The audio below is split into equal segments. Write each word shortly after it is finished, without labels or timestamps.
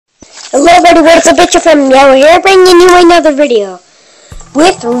Hello everybody, what's up, it's your friend Meow here, bringing you another video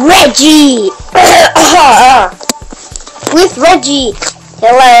with Reggie. With Reggie.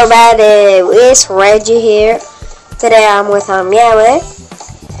 Hello everybody, it's Reggie here. Today I'm with Meow.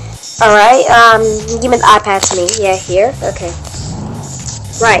 Alright, give me the iPad to me. Yeah, here. Okay.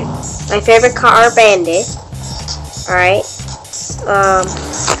 Right. My favorite car, Bandit. Alright.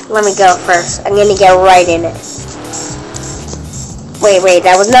 Let me go first. I'm gonna get right in it. Wait,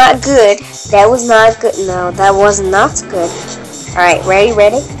 that was not good. That was not good. No, that was not good. Alright,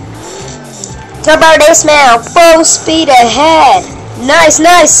 ready? Turbo dismount, full speed ahead. Nice,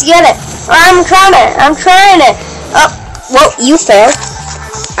 you get it. I'm trying it. Oh, well, you failed.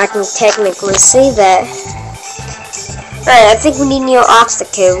 I can technically see that. Alright, I think we need new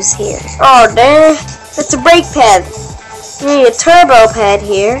obstacles here. Oh, there. That's a brake pad. We need a turbo pad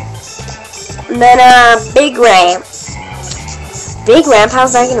here. And then a big ramp. Big ramp?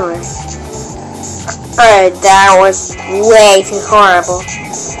 How's that gonna work? Alright, that was way too horrible.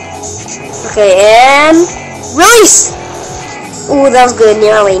 Okay, and release! Ooh, that was good.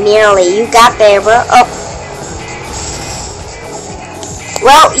 Nearly. You got there, bro. Oh.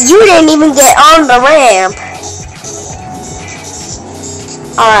 Well, you didn't even get on the ramp.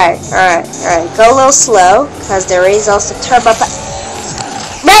 Alright. Go a little slow, because there is also turbo.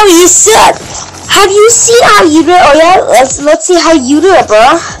 No, you suck! Have you seen how you do it? Oh yeah, let's see how you do it,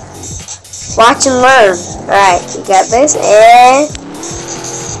 bro. Watch and learn. Alright, you got this, and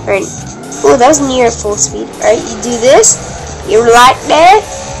alright. Ooh, that was near full speed. Alright, you do this. You like that?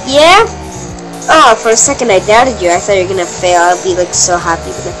 Yeah? Oh, for a second I doubted you. I thought you were gonna fail. I'd be like so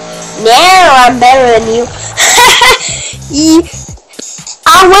happy. Now I'm better than you.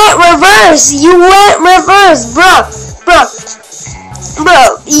 I went reverse. You went reverse, bro.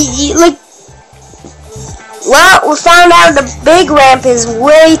 Like. Well, we found out the big ramp is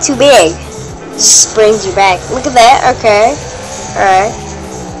way too big. Just brings you back. Look at that. Okay. Alright.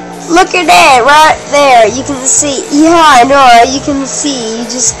 Look at that right there. You can see. Yeah, I know. You can see. You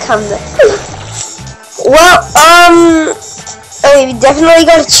just come there. Well, we definitely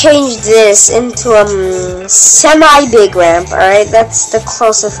gotta change this into semi-big ramp. Alright, that's the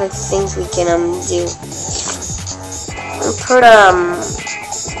closest I think we can do. Put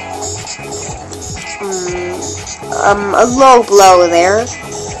a low blow there,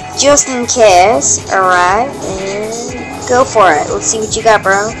 just in case. Alright, and go for it. Let's see what you got,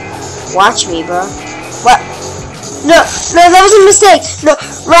 bro. Watch me, bro. What? No, that was a mistake. No,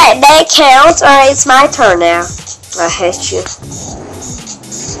 right, that counts. Alright, it's my turn now. I hate you.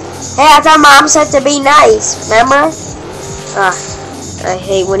 Hey, I thought Mom said to be nice, remember? I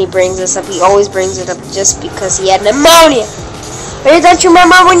hate when he brings this up. He always brings it up just because he had pneumonia. Hey, don't you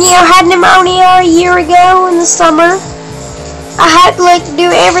remember when you had pneumonia a year ago in the summer? I had to do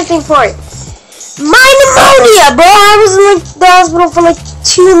everything for it. My pneumonia, bro! I was in the hospital for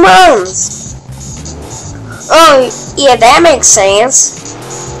 2 months. Oh, yeah, that makes sense.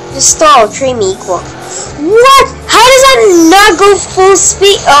 Just treat me equal. What? How does that not go full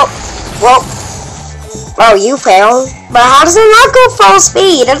speed? Oh, well. Oh, you failed. But how does it not go full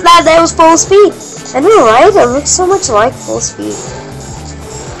speed? I thought that was full speed. I know, right? It looks so much like full speed.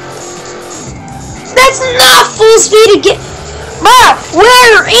 That's not full speed again. Bruh,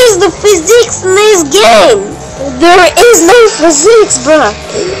 where is the physics in this game? There is no physics, bruh.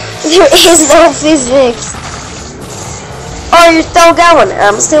 There is no physics. Oh, you're still going.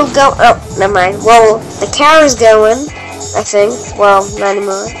 I'm still going. Oh, never mind. Well, the car is going, I think. Well, not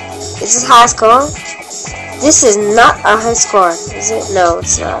anymore. Is this high score? This is not a high score, is it? No,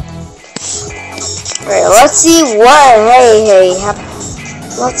 it's not. Alright, let's see what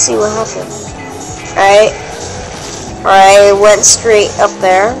let's see what happened. Alright, it went straight up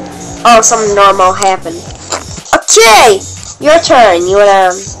there. Oh, something normal happened. Okay, your turn. You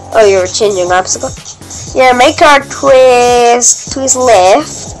wanna? Oh, you're changing obstacle. Yeah, make our twist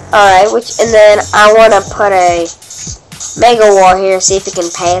left. Alright, and then I wanna put a mega wall here. See if it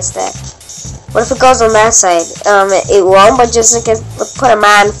can pass that. What if it goes on that side? It won't, but just in case, put a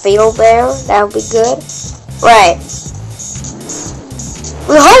minefield there. That would be good. Right.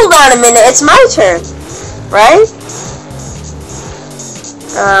 Well, hold on a minute. It's my turn. Right?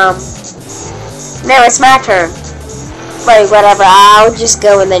 No, it's my turn. Right, whatever. I'll just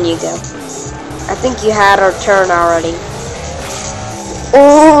go and then you go. I think you had our turn already.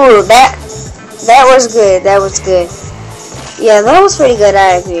 Ooh, that was good. That was good. Yeah, that was pretty good.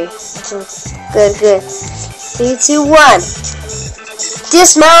 I agree. Good. 3, 2, 1.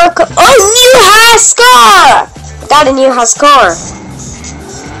 Dismount. Oh, new high score! Got a new high score.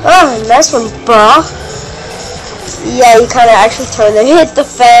 Oh, nice one, bro. Yeah, you kind of actually turn there, hit the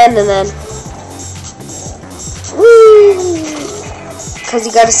fan, and then woo! Because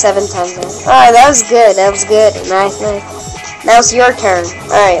you got a 7 times there. Alright, that was good. That was good. Nice, nice. Now it's your turn.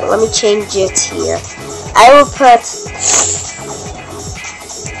 Alright, let me change it here. I will put...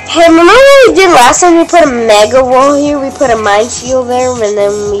 Hey, remember what we did last time? We put a mega wall here. We put a minefield there. And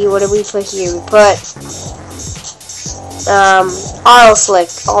then what did we put here? We put... oil slick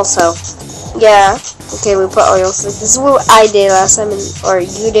also. Yeah. Okay, we put oil slick. This is what I did last time. Or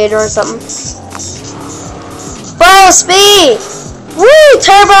you did or something. Bro, speed! Woo!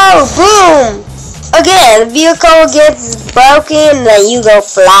 Turbo! Boom! Again, the vehicle gets broken, then you go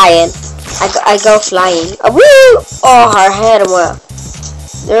flying. I go flying. Woo! Oh, our head went.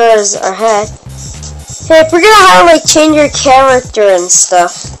 There's our head. Hey, forget how to like change your character and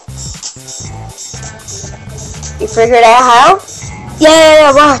stuff. You figured out how?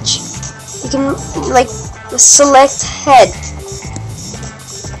 Yeah, watch. You can like select head.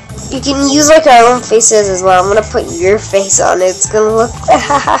 You can use like our own faces as well. I'm gonna put your face on it. It's gonna look.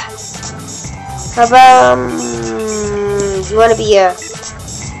 How about you wanna be a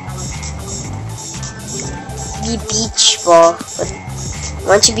beach ball?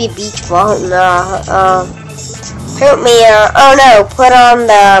 Why don't you be a beach ball? No. Put me. Oh no. Put on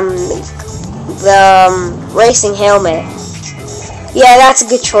the racing helmet. Yeah, that's a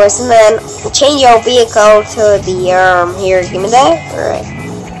good choice. And then change your vehicle to the here. Give me that. All right.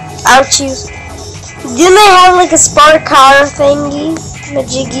 I'll choose. Didn't they have like a spark car thingy,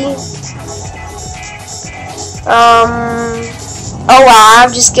 majiggy? Oh wow,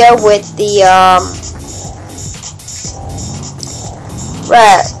 I'll just go with the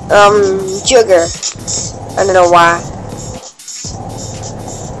Jugger. I don't know why.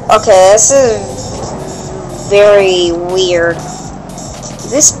 Okay, this is very weird.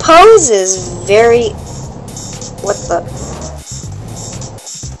 This pose is very... What the...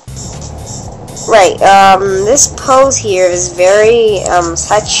 Right, this pose here is very,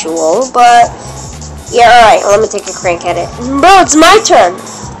 sexual, but... Yeah, alright, let me take a crank at it. Bro, it's my turn!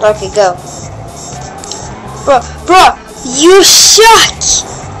 Okay, go. Bro, you suck!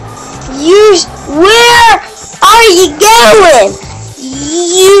 Where are you going?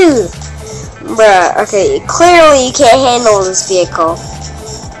 You! Bruh, okay, clearly you can't handle this vehicle.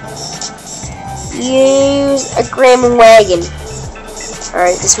 Use a Graham wagon.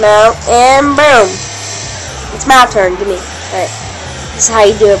 Alright, dismount, and boom! It's my turn, give me. Alright, this is how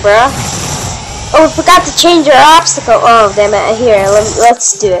you do it, bruh. Oh, we forgot to change our obstacle. Oh, damn it, here,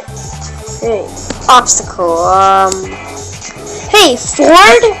 let's do it. Hey, obstacle, Hey,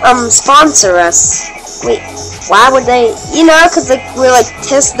 Ford, sponsor us. Wait, why would they? You know, cause like we're like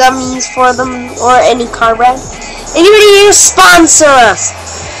test dummies for them or any car brand. Anybody here sponsor us?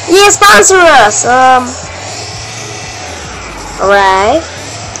 Yeah, sponsor us. Alright.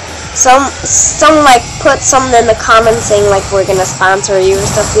 Some like put something in the comments saying like we're gonna sponsor you and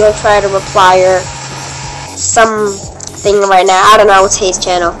stuff. We'll try to reply or something right now. I don't know. It's his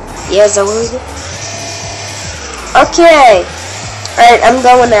channel. Yeah, is that what we do? Okay. Alright, I'm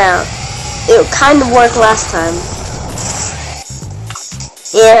going now. It kind of worked last time.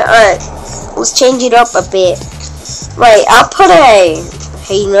 Yeah, alright. Let's change it up a bit. Right, I'll put a...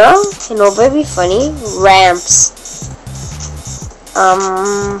 Hey, no, baby, funny. Ramps.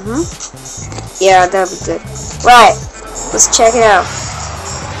 Yeah, that'll be good. Right, let's check it out.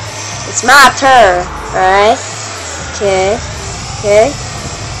 It's my turn. Alright. Okay.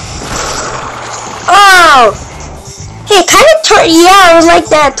 Oh! Hey, kind of yeah, it was like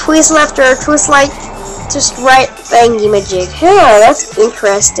that twist left or twist like just right thingy majig. Yeah, that's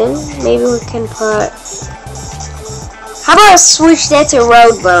interesting. Maybe we can put... How about I switch that to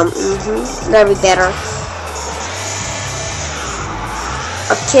road bump? That'd be better.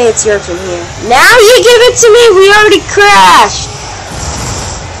 Okay, it's your turn here. Now you give it to me! We already crashed!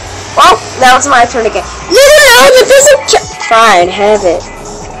 Well, now it's my turn again. No, that doesn't... Fine, have it.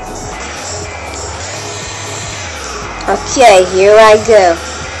 Okay, here I go.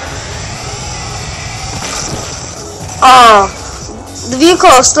 Oh, the vehicle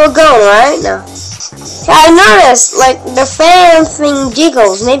is still going, right? No. Yeah, I noticed, like, the fan thing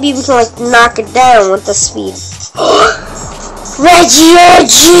jiggles. Maybe we can, like, knock it down with the speed. Reggie, you're a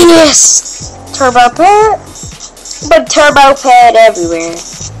genius! Turbo pad? But turbo pad everywhere.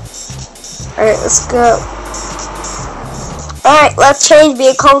 Alright, let's go. Alright, let's change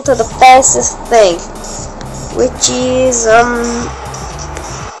vehicle to the fastest thing. Which is,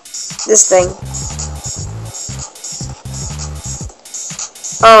 this thing.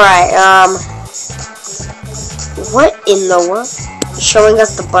 Alright, what in the world? Showing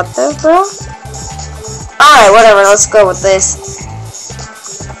us the butt there, bro? Alright, whatever, let's go with this.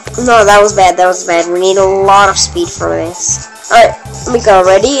 No, that was bad, that was bad. We need a lot of speed for this. Alright, let me go.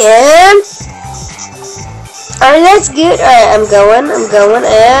 Ready, and... Alright, that's good. Alright, I'm going,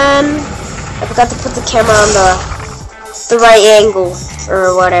 and... I forgot to put the camera on the right angle,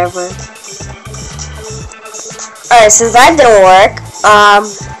 or whatever. Alright, since that didn't work,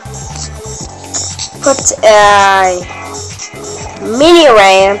 put a mini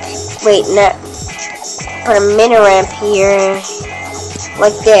ramp. Wait, no. Put a mini ramp here,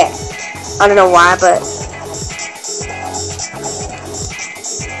 like that. I don't know why, but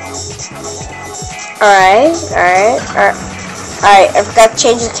alright. I forgot to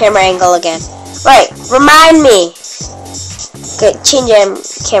change the camera angle again. Right, remind me. Okay, change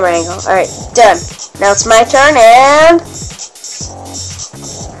the camera angle. Alright, done. Now it's my turn, and...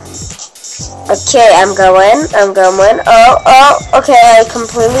 Okay, I'm going. Oh, okay, I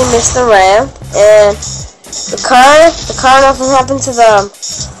completely missed the ramp. And the car, nothing happened to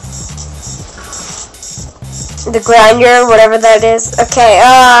the grinder, whatever that is. Okay,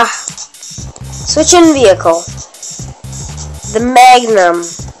 switch in vehicle. The Magnum.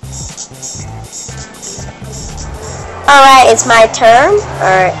 Alright, it's my turn.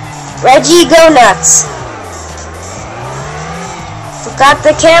 Alright. Reggie, go nuts. Forgot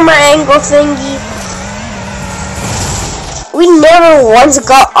the camera angle thingy. We never once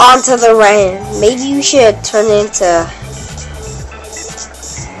got onto the ramp. Maybe you should turn into...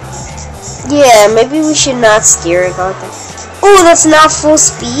 Yeah, maybe we should not steer it like that. Ooh, that's not full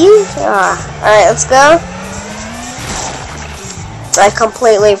speed? Alright, let's go. I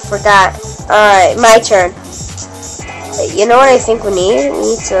completely forgot. Alright, my turn. You know what I think we need? We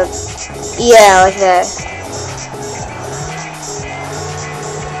need to... Yeah, like that.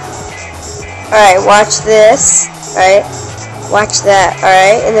 Alright, watch this. Alright. Watch that.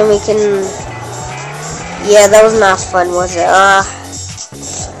 Alright, and then we can... Yeah, that was not fun, was it?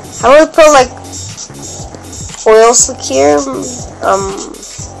 How would we put, like, oil slick here?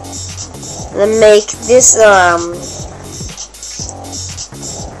 And then make this,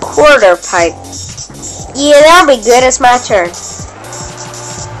 quarter pipe. Yeah, that'll be good. It's my turn.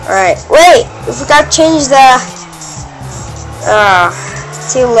 Alright, wait! We forgot to change the...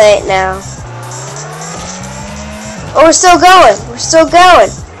 too late now. Oh, we're still going.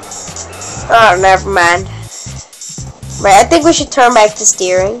 Oh, never mind. Right, I think we should turn back to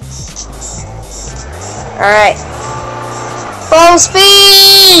steering. Alright. Full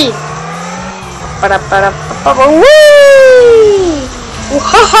speed! Whee!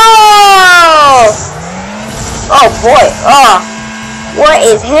 Whoa! Oh boy, what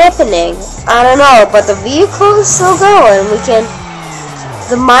is happening? I don't know, but the vehicle is still going. We can...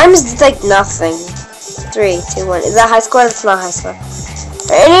 The mimes detect nothing. 3, 2, 1. Is that high score? That's not high score.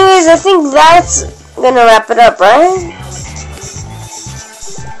 Anyways, I think that's gonna wrap it up, right?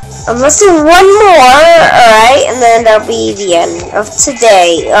 Let's do one more, alright, and then that'll be the end of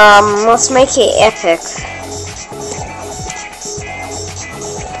today. Let's make it epic.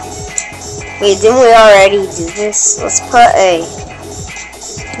 Wait, didn't we already do this? Let's put a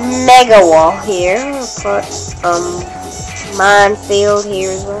mega wall here. We'll put, minefield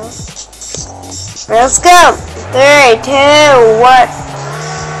here as well. Alright, let's go! 3, 2, 1.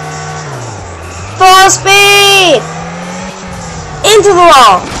 Full speed! Into the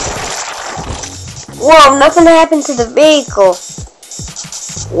wall! Whoa, nothing happened to the vehicle.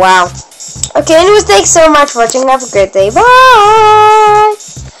 Wow. Okay, anyways, thanks so much for watching. Have a great day. Bye!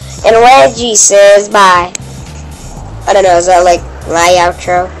 And Reggie says bye. I don't know, is that like my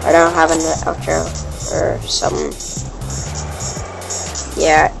outro? I don't have an outro or something.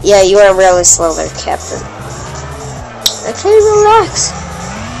 Yeah, you went really slow there, Captain. Okay, relax.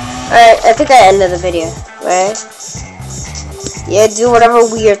 Alright, I think I ended the video, right? Yeah, do whatever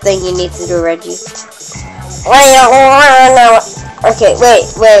weird thing you need to do, Reggie. Okay, wait.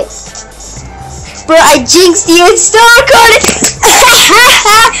 Bro, I jinxed you. It's still recording.